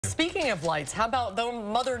Speaking of lights, how about the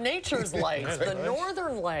Mother Nature's lights? The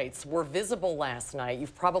northern lights were visible last night.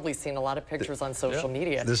 You've probably seen a lot of pictures on social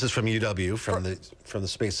media. This is from UW, from the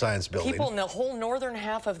Space Science Building. People in the whole northern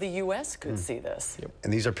half of the U.S. could see this.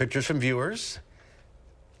 And these are pictures from viewers.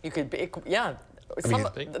 You could,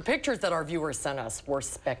 the pictures that our viewers sent us were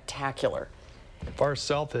spectacular. Far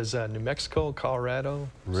south is New Mexico, Colorado.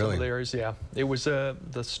 Really? Some of the areas, yeah. It was the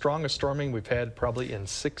strongest storming we've had probably in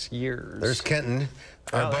 6 years. There's Kenton,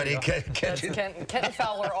 our buddy. Kenton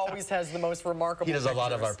Fowler always has the most remarkable He does pictures. a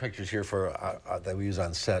lot of our pictures here for that we use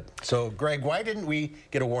on set. So, Greg, why didn't we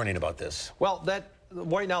get a warning about this? Well,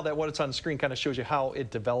 right now that what's on the screen kind of shows you how it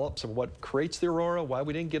develops and what creates the aurora. Why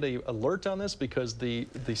we didn't get an alert on this, because the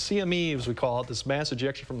CME, as we call it, this mass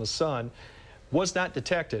ejection from the sun, was not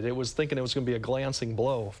detected. It was thinking it was going to be a glancing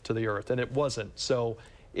blow to the Earth, and it wasn't. So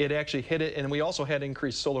it actually hit it, and we also had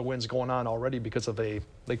increased solar winds going on already because of they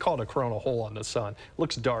call it a coronal hole on the sun. It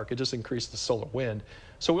looks dark. It just increased the solar wind.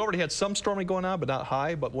 So we already had some storming going on, but not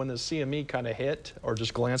high. But when the CME kind of hit, or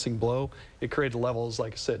just glancing blow, it created levels,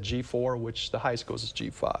 like I said, G4, which the highest goes is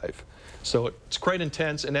G5. So it's quite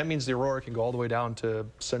intense, and that means the aurora can go all the way down to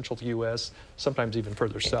central U.S., sometimes even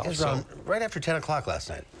further south. It was around right after 10 o'clock last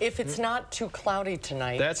night. If it's not too cloudy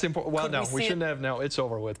tonight. That's important. Well, no, we shouldn't have. No, it's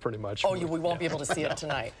over with pretty much. Oh, we won't be able to see it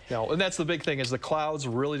tonight. No, and that's the big thing, is the clouds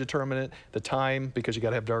really determine it, the time, because you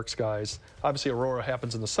got to have dark skies. Obviously, aurora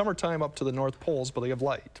happens in the summertime up to the North Poles, but they have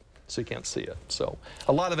light, so you can't see it. So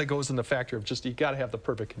a lot of it goes in the factor of just you got to have the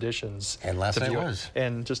perfect conditions. And last night was.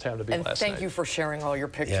 And just happened to be last night. And thank you for sharing all your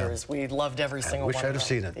pictures. We loved every single one. I wish I'd have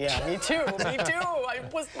seen it. Yeah, me too. Me too.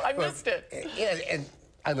 I missed it. Yeah, and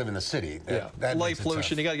I live in the city. That light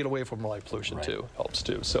pollution. You got to get away from light pollution too. Helps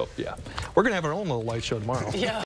too. So yeah, we're gonna have our own little light show tomorrow. Yeah.